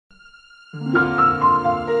Maybe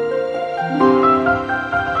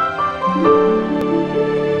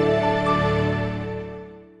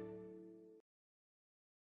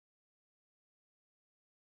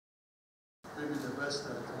the best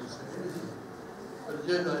I can say anything. But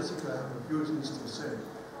yet I think I have a few things to say.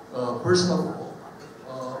 First of all,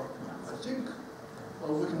 I think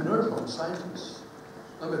we can learn from scientists.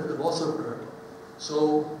 I'm a philosopher,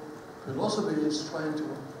 so philosophy is trying to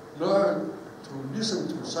learn to listen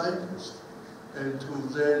to scientists and to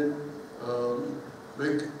then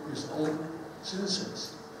make his own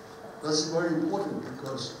synthesis. That's very important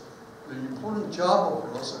because the important job of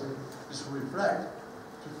philosophy is to reflect,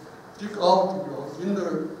 to dig out your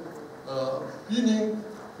inner feeling,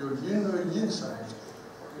 your inner insight,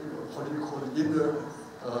 what do you call it, inner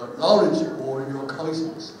knowledge or your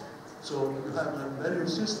conscience. So you have a value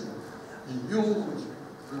system in you which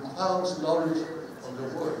requires knowledge of the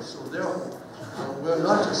world. So therefore, we're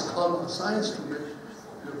not just calling science to make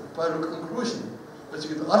the final conclusion, but to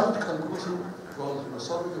get the ultimate conclusion from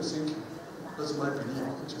philosophical thinking. That's my belief,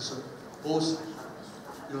 which is both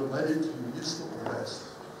valid in East or West.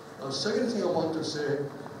 Second thing I want to say,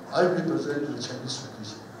 I represent the Chinese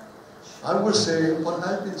tradition. I would say what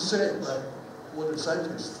has been said by all the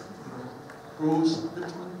scientists, Bruce,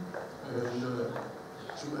 Litton, and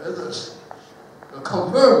some others,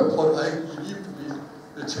 confirm what I believe to be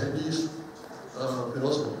the Chinese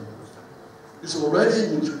philosophy. It's already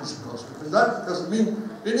in Chinese philosophy, but that doesn't mean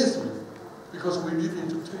anything, because we need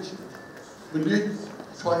interpretation. We need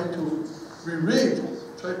trying to reread,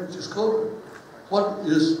 try to discover what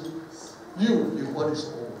is new and what is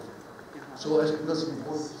old. So I think that's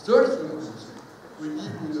important. Third thing I would say, we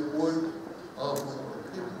live in the world of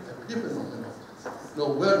epiphenomenon. No,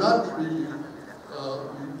 we're not really in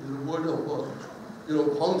the world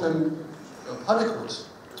of quantum particles.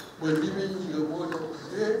 We're living in the world of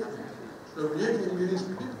reality. The reality means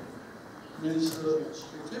people, means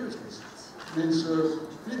activities, means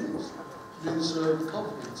feelings, means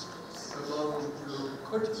conflicts among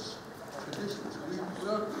cultures, traditions. We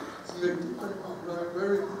are in a different,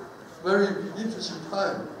 very, very interesting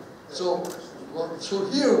time. So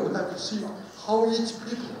here we have to see how each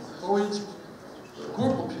people, how each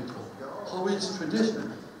group of people, how each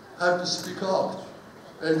tradition have to speak out,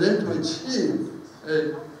 and then to achieve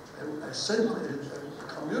a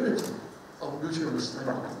community of mutual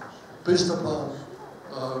understanding based upon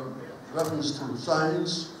reference to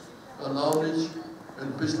science, knowledge,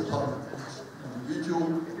 and based upon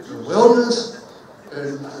individual wellness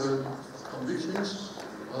and convictions,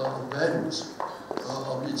 values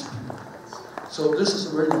of each people. So this is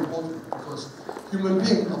very important because human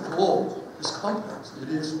being, after all, is complex. It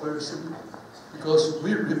is very simple because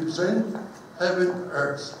we represent heaven,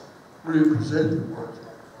 earth. We represent the world.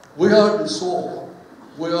 We are the soul.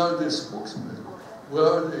 We are the spokesman. We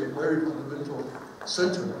are the very fundamental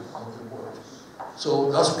center of the world.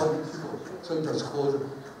 So that's what people sometimes call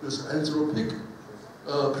this anthropic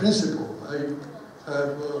principle. I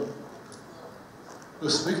have to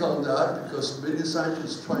speak on that because many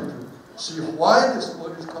scientists try to see why this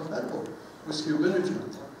world is compatible with humanity.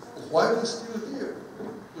 Why we're still here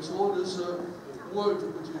with all this world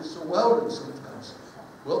which is so violent sometimes.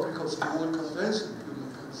 Well, because the world contains the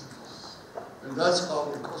human principles. And that's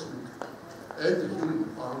how the cosmic and the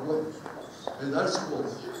human are one. And that's called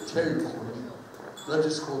Cheng. That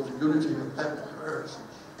is called the unity of heaven and earth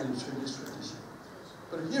in the Chinese tradition.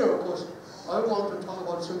 But here, of course, I want to talk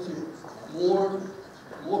about something more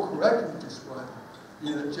correctly described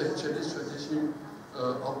in the Chinese tradition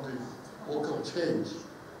of the vocal change.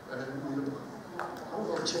 And in the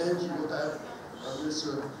vocal change, you have this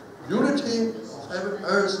unity of heaven and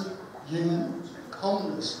earth in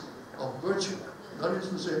commonness of virtue. That is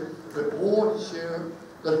to say, we all share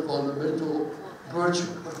that fundamental virtue.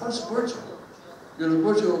 But what's virtue?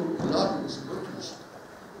 Virtue not is virtues.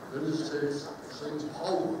 That is to say, some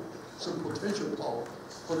power, some potential power.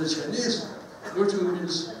 For the Chinese, virtue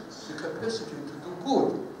means the capacity to do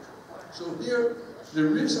good. So here, the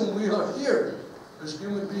reason we are here as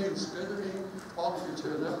human beings gathering, talk to each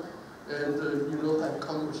other, and have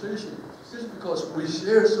conversation is because we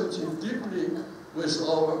share something deeply with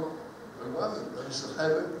our environment. That is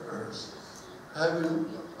heaven, earth. Heaven,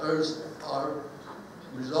 earth are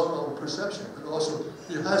result of perception, but also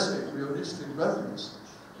it has a realistic reference.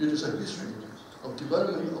 It is a history of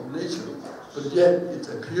development of nature, but yet it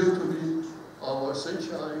appears to be our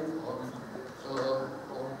sunshine, our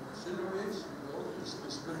sceneries,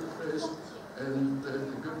 this beautiful place, and the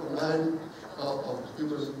beautiful land of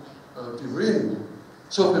human deriving.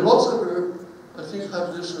 So philosophers, I think,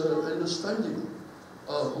 have this understanding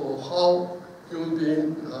of how human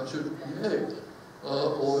beings should behave,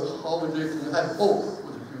 or how they can have hope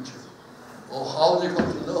for the future, or how they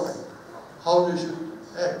come to know, how they should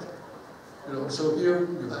act. So here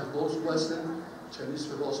you have both Western Chinese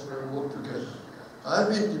philosophy work together. I've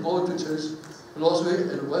been devoted to Chinese philosophy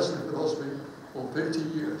and Western philosophy for 50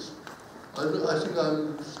 years. I think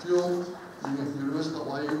I'm still in the University of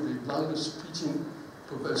Hawaii the longest teaching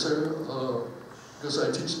professor because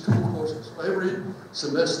I teach 2 courses. Every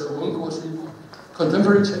semester, 1 course in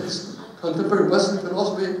contemporary Chinese, contemporary Western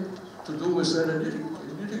philosophy to do with analytic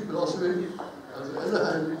philosophy, on the other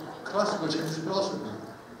hand, classical Chinese philosophy.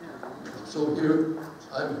 So here,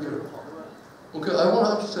 I'm here. Okay, I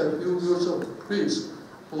want to say a few words of praise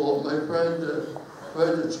for my friend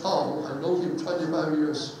Cheng. I know him 25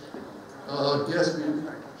 years. He has been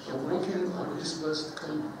working on East-West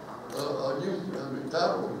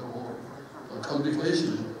dialogue or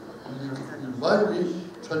communication. He invited me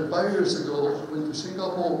 25 years ago, went to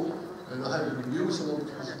Singapore, and I had to review some of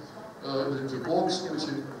the books which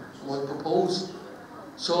were proposed.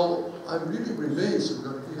 So I'm really amazed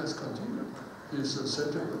that he has continued his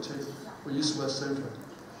center for East-West Center.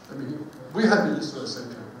 I mean, we have the East-West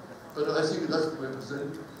Center, but I think that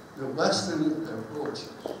represents the Western approach.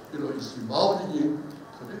 It's involved in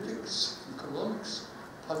politics, economics,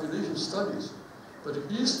 population studies, but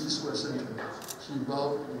his East-West Center is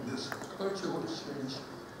involved in this cultural exchange,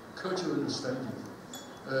 cultural understanding,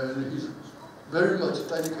 and he's very much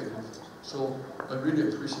dedicated. So I really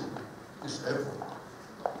appreciate his effort.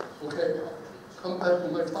 Okay, come back to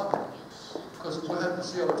my topic, because we have to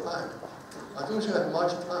see our time. I don't have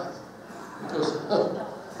much time, because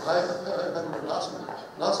I have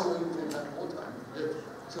last week we had more time,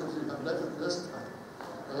 so we have less time.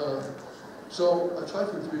 So I try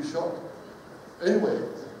to be short. Anyway,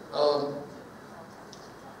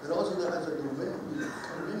 and also as a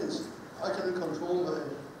convenience, I can control my,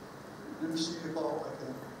 let me see how I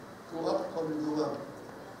can go up, how do you go up?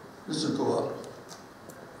 This will go up.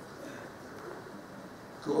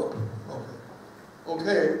 Go up, okay.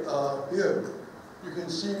 Okay, here, you can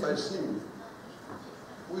see my scene.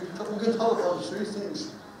 We can talk about 3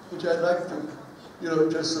 things which I'd like to,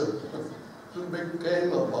 just to make a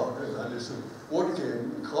game about it. And it's a word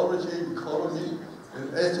game: ecology, economy,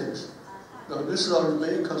 and ethics. Now, this is our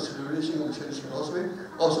main consideration of Chinese philosophy,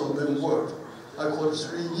 also a main word. I call it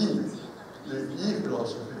 3E, the E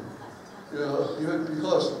philosophy.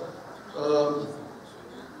 Because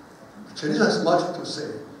Chinese has much to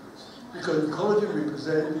say. Because ecology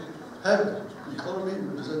represents heaven, economy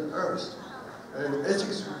represents earth, and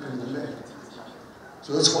ethics represents man.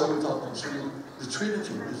 So that's why we talk about the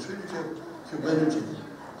Trinity of humanity,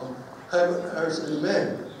 of heaven, earth, and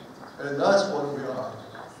man. And that's what we are.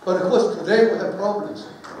 But of course, today we have problems.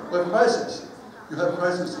 We have crisis. You have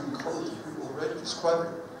crisis in ecology. People already described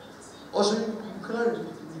it. Also, you cannot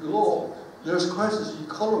ignore there's crisis in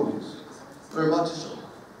economy, very much so.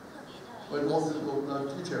 But not to go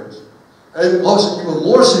into details. And also, even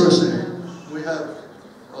more seriously, we have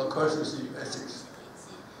a crisis in ethics.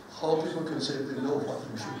 How people can say they know what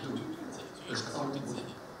we should do as accountable,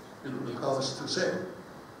 requires to say.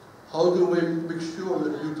 How do we make sure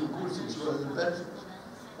that you do good things rather than bad things?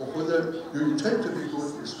 Or whether your intent to be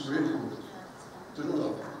good is really good? We don't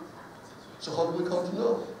know. So how do we come to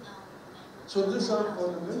know? So these are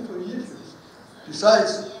fundamental issues.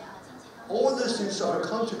 Besides, all these things are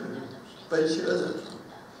contributed by each other.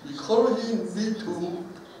 Ecology need to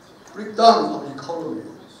break down our economy,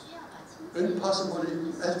 and possibly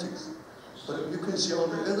ethics. But you can see on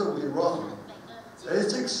the other way around.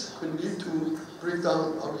 Ethics can lead to break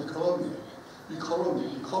down our ecology,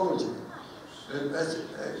 ecology, and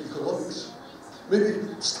economics. Maybe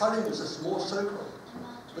starting with a small circle,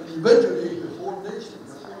 but eventually the whole nation,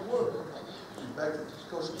 the whole world, impacted.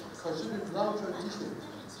 Because considering long transition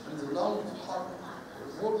and the long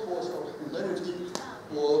workforce of humanity,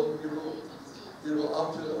 or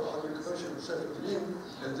after agriculture settled in,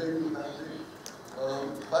 and then you have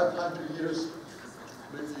the 500 years,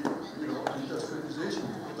 maybe industrialization.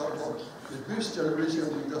 We talk about the first generation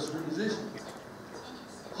of industrialization.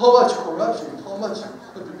 How much corruption, how much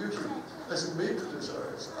contribution has it made to this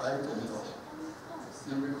earth? I don't know.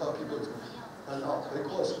 You require people to find out.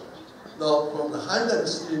 Because now from the Han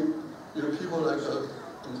Dynasty, people like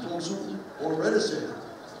Zhong-Ying already said,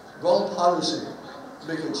 wrong policy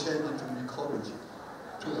make a change into ecology,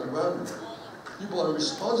 to the environment. People are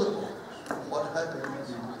responsible for what happened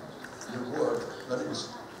in the world that is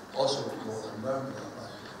also your environmental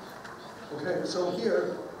life. Okay, so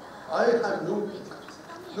here, I have no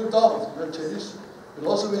doubt that Chinese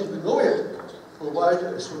philosophy, we know it, provide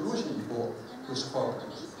a solution for those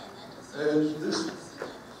problems. And this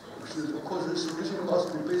course, this solution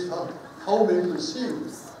must be based on how we perceive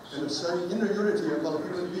and the inner unity among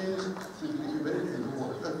human beings between humanity and the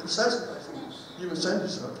world. And precisely, I think, even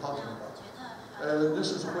scientists are talking about. And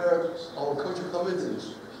this is where our culture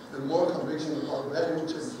convenience and moral conviction about value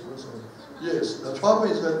change also. Yes, the trouble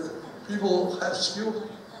is that people have still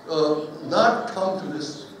not come to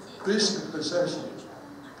this basic perception.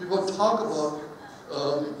 People talk about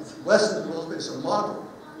Western philosophy as a model.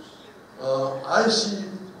 I see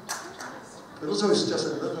philosophy is just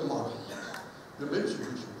another model, the main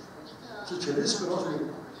tradition. So Chinese philosophy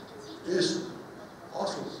is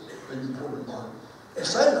also an important model.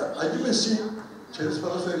 Besides that, I even see Chinese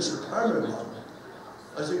philosophy as a primary model.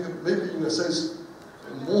 I think maybe in a sense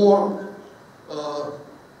more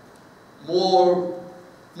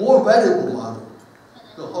valuable model.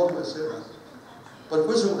 So how do I say that? But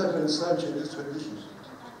first we have to understand Chinese tradition.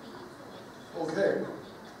 Okay,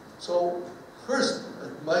 so first,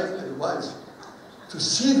 my advice, to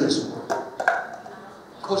see this world.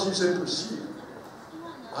 Because you say perceive.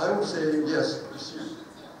 I would say yes, perceive.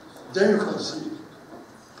 Then you conceive.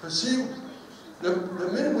 Perceive, the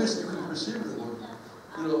many ways you can perceive the world.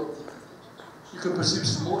 You know, you can perceive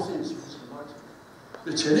small things.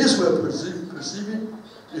 The Chinese way of perceiving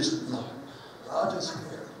is larger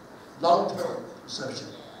scale, long-term perception.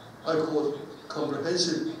 I call it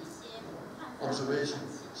comprehensive observation,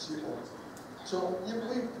 CO. So if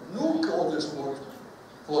we look at this world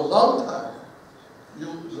for a long time, you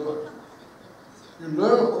learn. You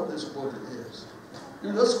learn what this world is.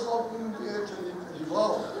 That's how we actually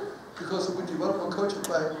evolve. Because we develop a culture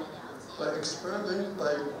by experimenting,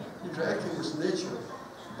 by interacting with nature,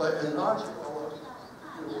 by enlarging our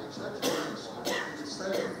perceptions,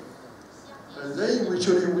 understanding. And then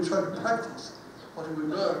eventually we try to practice what we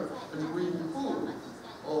learn, and we improve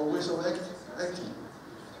our ways of acting.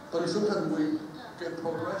 But sometimes we get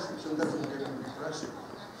progressive, sometimes we get regressive.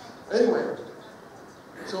 Anyway,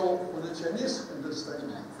 so with the Chinese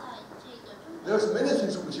understanding, there's many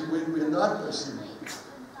things which we will not perceive,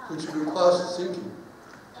 which requires thinking.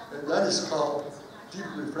 And that is how deep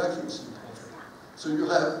reflection is important. So you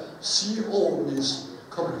have CO means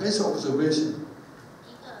comprehensive observation.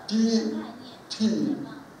 DT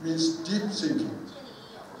means deep thinking.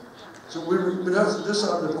 So these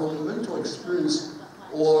are the fundamental experience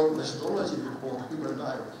or methodology for human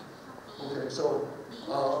life. Okay, so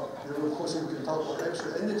of course we can talk about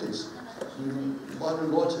actual entities in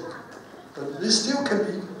modern logic, but this still can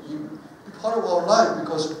be part of our life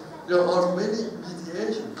because there are many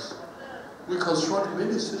mediations. We construct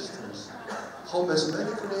many systems. How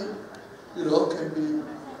mathematically, can be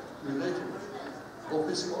related, or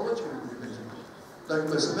physiologically related. Like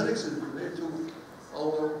mathematics is related to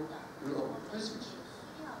our, physics,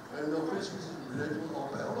 and physics is related to our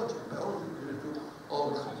biology. Biology is related to our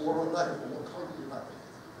moral life, our cognitive life.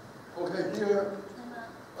 Okay, here,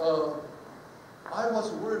 I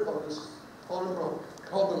was worried about this problem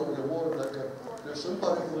of the world. Like there's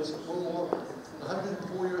somebody who is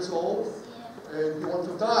 104 years old, and he wants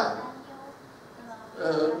to die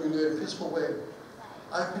in a peaceful way.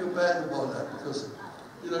 I feel bad about that because,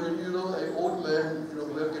 an old man,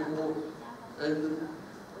 we're getting old, and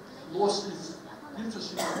lost his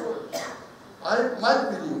interest in the world. My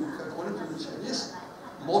feeling, according to the Chinese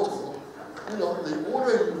motto, the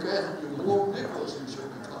older you get, the more rigorous you should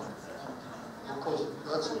become. Of course,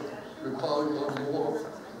 that's requiring you are more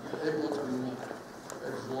able to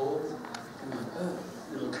absorb,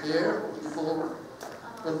 to care for people.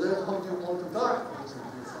 But then how do you want to die?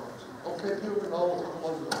 Okay, people now talk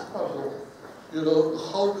about the problem.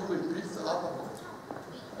 How do we beat the alcohol?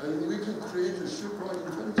 And we can create a super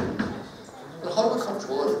intelligence. But how do we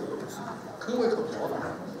control it? Can we control it?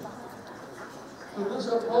 So those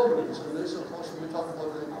are problems. And this, of course, we talk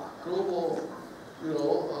about the global,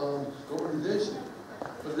 globalization.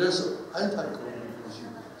 But there's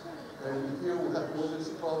anti-globalization. And here we have all this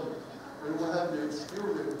problem. And we have the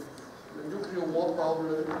nuclear war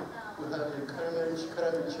problem, we have the climate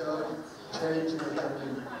change, we have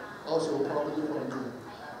also problem from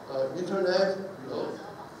the internet,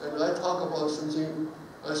 And I talk about something,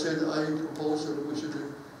 I said I propose that we should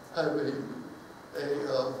have an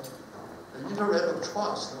internet of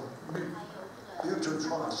trust, mutual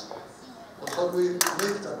trust. But how do we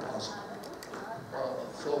make that possible?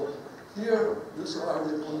 So here, these are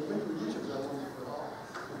the fundamental issues I want to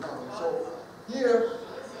put out. So here,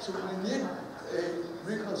 we need a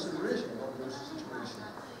reconsideration of this situation.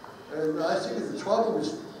 And I think the trouble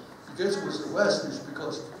begins with the West is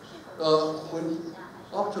because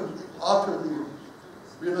after the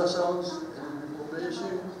Renaissance and the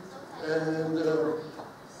Reformation and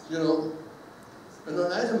an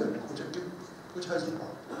enlightenment which has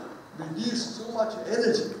released so much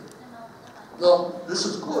energy. Now, this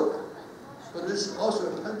is good, but it's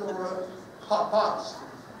also a Pandora box.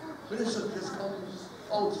 When it just comes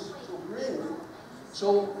out so green.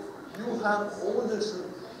 So you have all this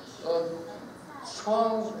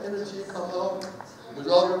strong energy come out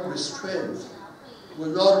without restraint,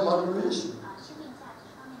 without moderation,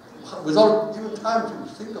 without even time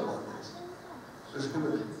to think about this as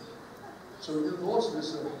human beings. So you lost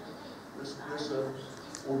this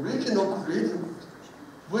original creative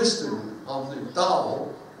wisdom of the Tao,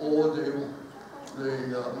 or the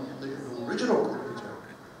original creator,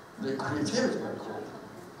 the creativity I call it.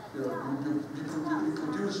 You know, you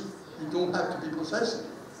produce, you don't have to be possessive.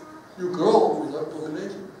 You grow without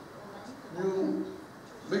domination. You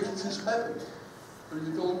make things happen, but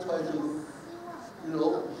you don't try to, you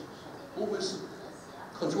know, always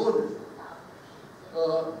control it.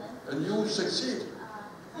 And you succeed.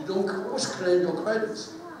 You don't always claim your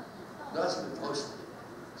credits. That's the first,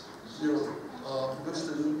 you know,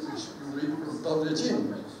 wisdom which you read from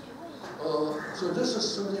Zhong-Ying. So this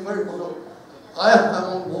is something very important. I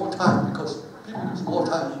have more time because people use more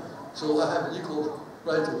time, so I have equal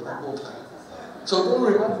right to have more time. So don't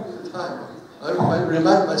remind me of the time. I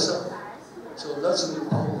remind myself. So that's the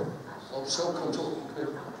power of self-control. Okay?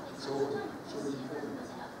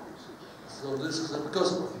 So this is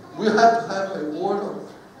because we have to have a world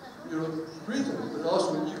of, you know, freedom, but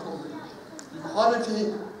also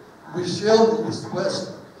equality. We share the East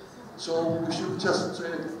West, so we should just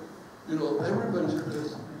say, you know, everybody should be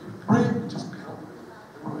free, just become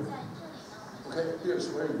everybody. Okay, here's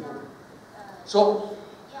very important. So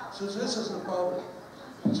this is the problem.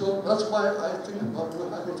 So that's why I think about, we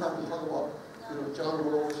have time to talk about, you know, John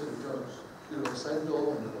Rawls and you know,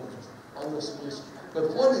 Sandel and all those things. But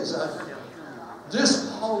the point is that this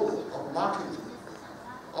power of marketing,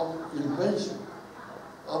 of invention,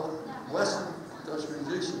 of Western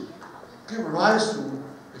industrialization, give rise to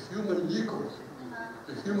a human ego,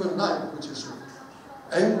 a human life, which is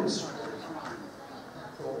endless.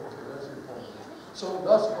 So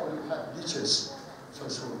that's how we have Nietzsche's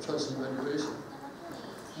transvaluation.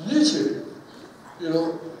 Nietzsche, you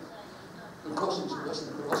know, of course he's a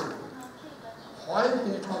Western philosopher. Why did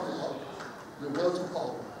he talk about the will to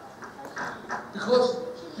power? Because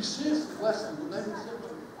he sees the West in the 19th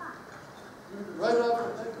century, right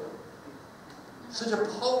after Hegel, such a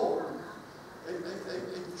power, a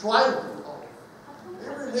driving power.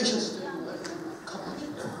 Every nation state like to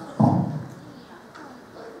compete.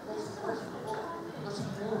 That's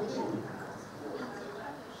the European.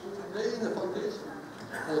 Laying the foundation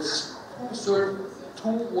for who served 2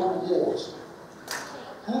 world wars.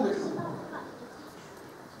 Who made who?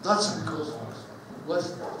 That's because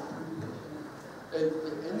West and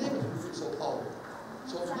iniquities of power.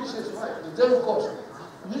 So Nietzsche is right. And then of course,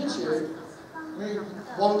 Nietzsche made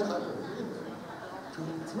one kind of freedom to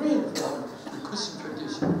free from the Christian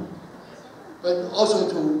tradition, but also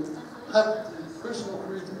to have the personal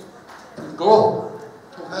freedom to grow,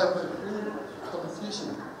 to have a free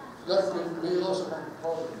competition. That may also have a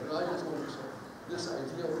problem. And I just want to say this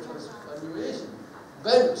idea of transvaluation.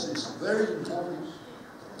 Values is very important,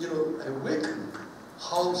 you know, awakening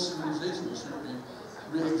how civilization should be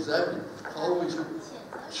re-examined, how we should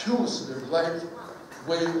choose the right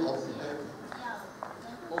way of behaving.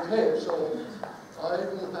 Okay, so I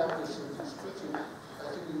don't have this description. I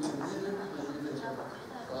think you can read it.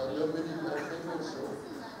 There are many papers,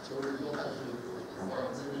 so you don't have to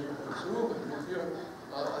maybe go through. But here,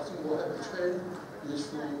 I think we'll have a trend is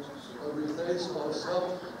to replace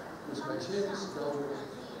ourselves with machines. Now,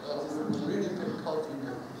 we really get caught in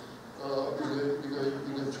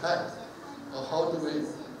the trap. How do we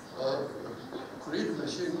create a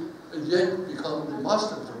machine and yet become the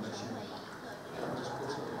master of the machine? This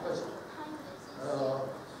is the question.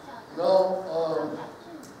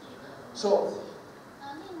 So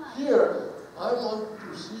here I want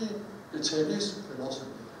to see the Chinese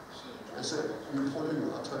philosophy as an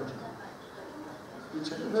important alternative. The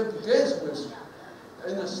Chinese philosophy begins with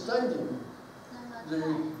understanding the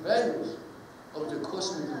values of the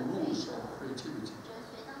cosmic rules of creativity.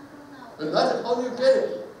 And that's how you get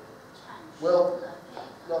it. Well,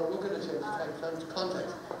 now look at the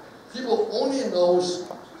context. People only knows,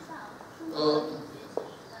 of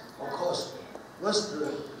course, what's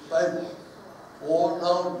the Bible, or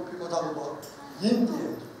now people talk about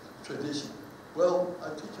Indian tradition. Well, I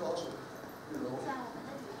teach also, you know,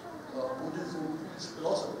 Buddhism is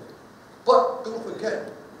philosophy. But don't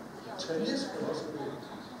forget, Chinese philosophy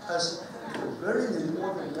has a very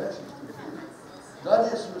important message to give.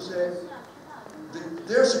 That is to say,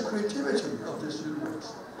 there's a creativity of this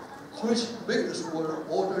universe, which makes this world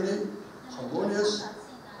orderly, harmonious,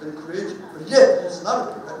 and creative. But yet, it's not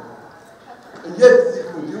a perfect world. And yet,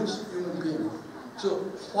 it produces human beings. So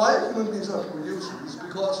why human beings are producing is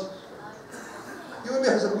because human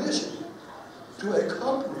being has a mission to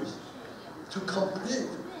accomplish, to complete,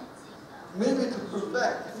 maybe to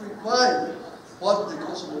perfect, to refine what the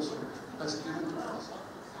cosmos has given to us.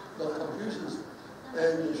 The Confucius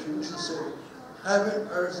and Zhong-Ying say, heaven,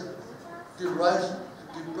 earth, give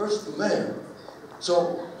birth to man.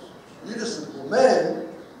 So it is for man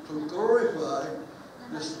to glorify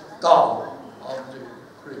this Tao of the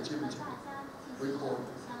creativity we call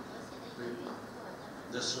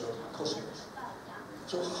this cosmos.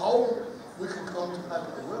 So how we can come to have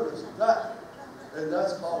awareness of that, and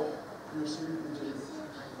that's how you see in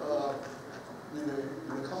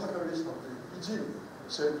the commentaries of the I Ching,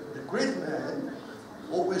 said the great man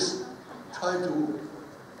always try to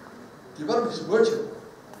develop his virtue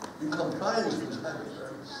in compliance with heaven and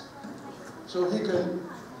earth. So he can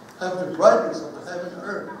have the brightness of the heaven and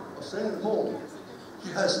earth, of sun and moon.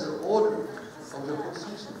 He has the order of the four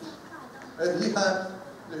seasons. And he has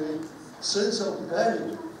the sense of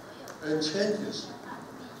value and changes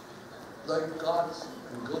like gods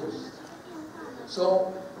and ghosts.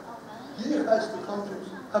 So he has to come to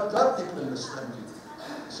have that deep understanding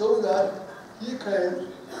so that he can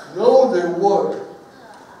know the word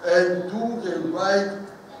and do the right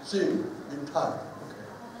thing in time. Okay.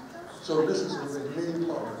 So this is the main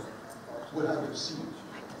part we have to see.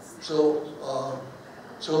 So,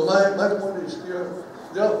 so my point is here,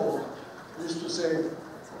 therefore, is to say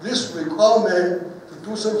this requires man to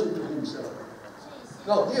do something to himself.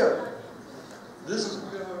 Now here, this is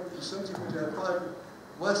something which I find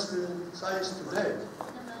Western science today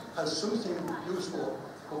has something useful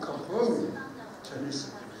for confirming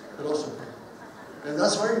Chinese philosophy. And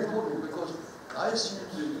that's very important because I see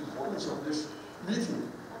the importance of this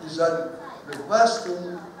meeting is that the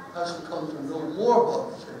Western has to come to know more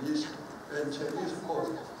about Chinese, and Chinese, of course,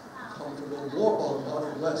 come to know more about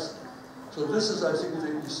modern West. So this is, I think,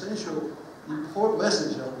 the essential, important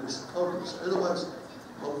message of this conference. Otherwise,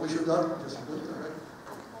 we should not just look at it.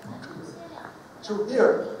 So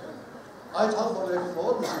here, I talk about the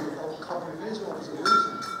philosophy of comprehensive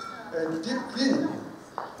observation and deep cleaning.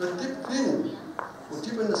 The deep cleaning, or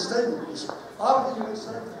deep understanding is how do you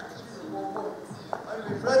understand I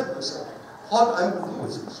reflect myself, what I'm doing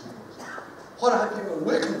with this, what I have been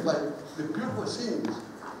awakened by the beautiful scenes,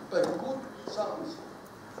 by good sounds.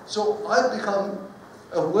 So I become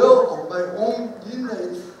aware of my own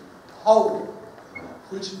innate power,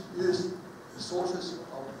 which is the sources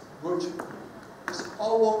of virtue. This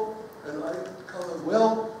power, and I become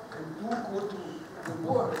aware, can do good to the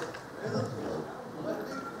world, anything, my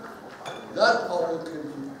people. That power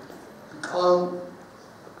can become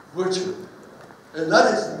virtue. And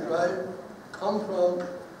that is right, come from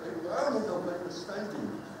the environment of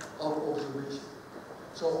understanding of observation.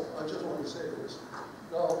 So I just want to say this.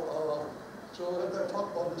 Now, so as I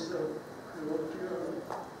talk about this, here,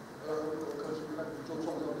 because we have to do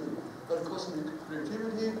something, but cosmic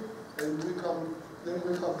creativity, and then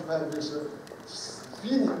we come to have this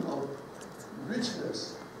feeling of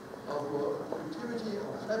richness, of creativity,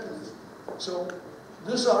 of happiness. So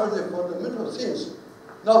these are the fundamental things.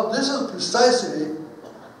 Now, this is precisely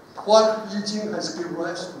what I Ching has given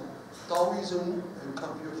rise to, Taoism and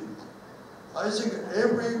Confucianism. I think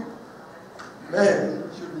every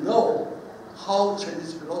man should know how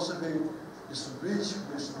Chinese philosophy is rich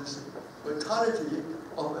with this vitality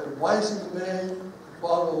of advising man to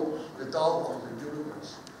follow the Tao of the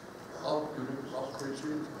universe, of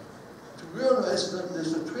creativity. To realize that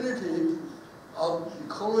there's a trinity of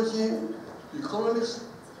ecology, economics,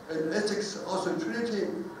 and ethics, also trinity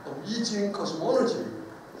of I Ching cosmology,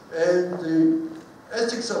 and the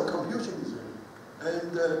ethics of Confucianism,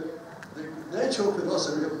 and the natural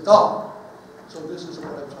philosophy of Tao. So this is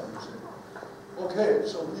what I'm trying to say. Okay,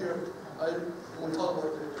 so here when we talk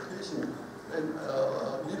about education and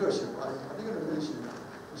leadership, I particularly mention,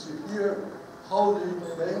 you see here how the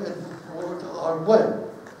man and word are one.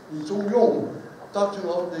 In Zhong-Ying, doctrine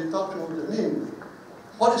of the Ming,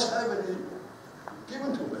 what is happening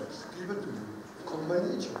given to us, given to me, called my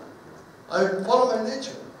nature. I follow my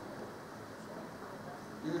nature.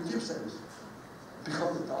 In a deep sense,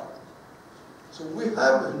 become the Tao. So we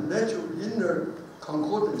have a natural inner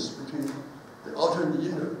concordance between the outer and the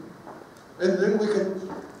inner. And then we can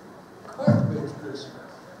cultivate this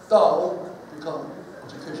Tao become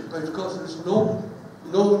education. But of course there's no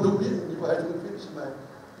meaning if I don't finish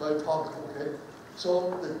my talk, okay?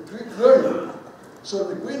 So the Greek learning. So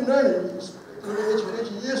the Greek learning is during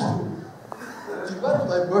HH years to develop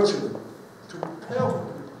my virtue, to prepare for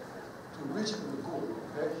it, to reach the goal.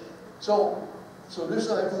 Okay? So this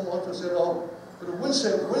I don't want to say now. But one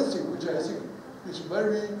thing which I think is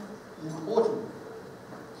very important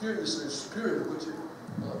here is the spirit which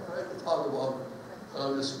I talk about.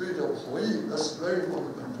 The spirit of Hui, that's very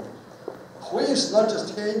fundamental. Hui is not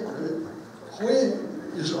just Cheng. Hui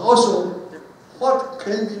is also what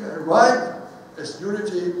can be arrived as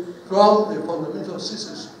unity from the fundamental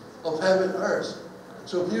thesis of heaven and earth.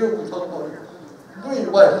 So here we talk about Hui,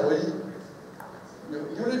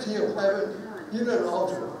 unity of heaven, inner and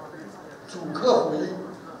outer. 主客合一,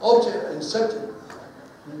 object and subject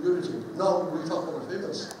in unity. Now we talk about the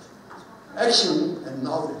famous action and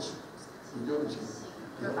knowledge in unity.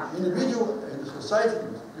 Individual and society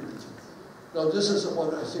unity. Now this is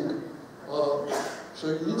what I think. So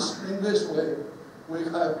in this way, we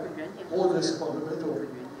have all this fundamental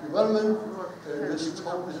development, and this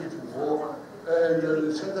talk is before, and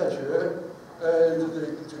the 生态学, and the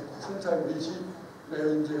生态危机,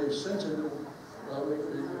 and the 生存的危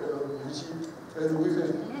机, and we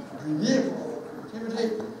can relieve our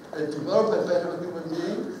creativity and develop a better human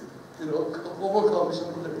being, overcome some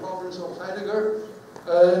of the problems of Heidegger,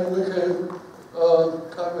 and we can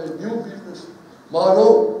have a new business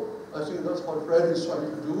model. I think that's what Fred is trying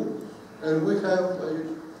to do, and we have a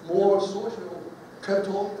more social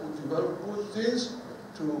capital to develop good things,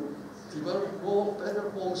 to develop more better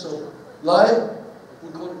forms of life. We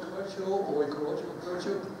call it cultural or ecological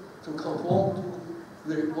culture, to conform to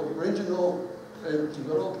the original and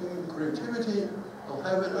developing creativity of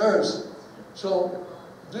heaven and earth. So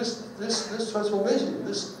this transformation,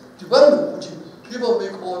 this development, which people may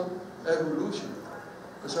call evolution,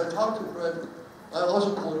 as I talked to Fred, I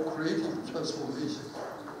also call it creative transformation.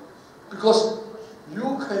 Because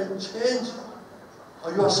you can change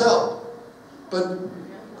yourself, but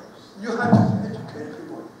you have to educate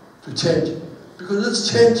people to change. Because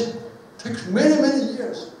this change takes many, many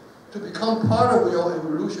years to become part of your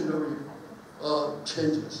evolutionary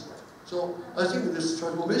changes. So I think this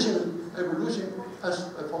transformation, evolution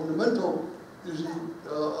has a fundamental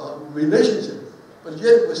relationship, but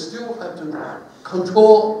yet we still have to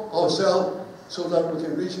control ourselves so that we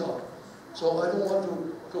can reach out. So I don't want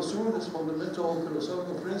to go through these fundamental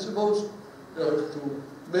philosophical principles to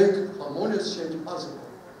make harmonious change possible.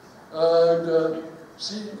 And the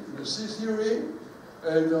C theory,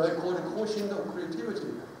 and I call it quotient of creativity.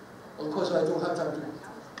 Of course, I don't have time to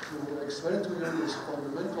explain to you this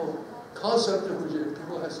fundamental concept which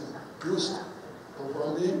people have used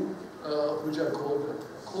from me, which I call the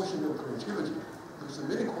quotient of creativity. There's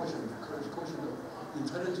many quotient of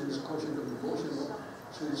intelligence, quotient of emotional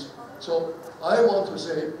things. So I want to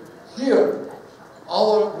say, here,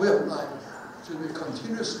 our way of life should be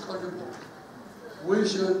continuous contribution. We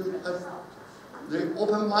should have the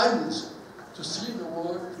open-mindedness to see the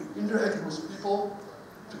world, to interact with people,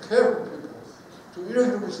 to care for people, to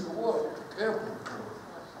interact with the world, to care for people.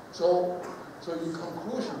 So in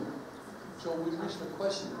conclusion, so we reach the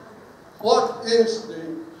question, what is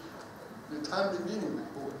the timely meaning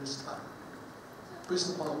for this time?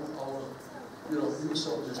 Based upon our use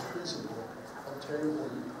of this principle of Cheng.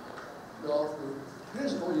 Now the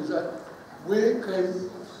principle is that we can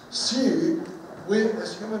see we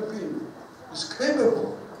as human beings is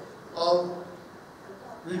capable of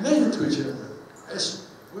relating to each other as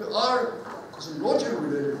we are cosmologically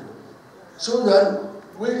related, so that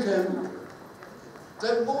we can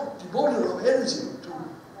then more devoted of energy to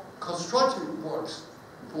constructive works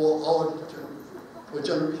for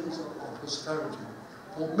generations of posterity,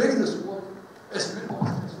 for making this work as beautiful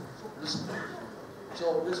as possible.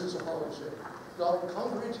 So this is how I say. Now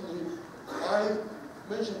concretely, I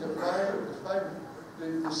mentioned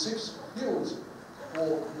the 6 fields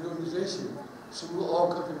for realization through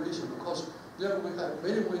our cultivation, because there we have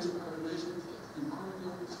many ways of cultivation,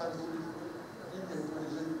 including Thai Buddhism, Indian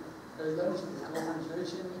Buddhism, and that is the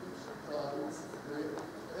globalization, the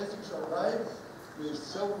ethics of life, the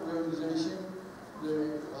self-realization,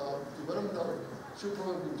 the development of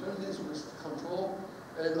super-intelligence with control,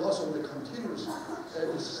 and also the continuous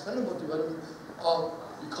and sustainable development of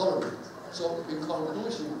economy. So in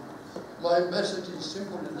conclusion, my message is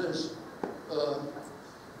simply this.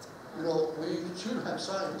 We should have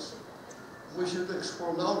science. We should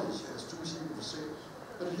explore knowledge, as Zhong-Ying would say.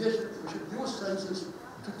 But yet, we should use sciences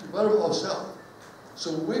to develop ourselves,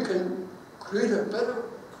 so we can create a better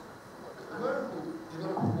America,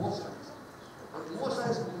 develop more science. But more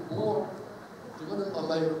science means more development on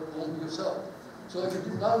my own yourself. So I can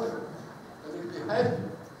live longer, I can be happy,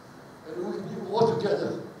 and we can live all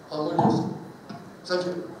together harmoniously. Thank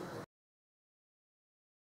you.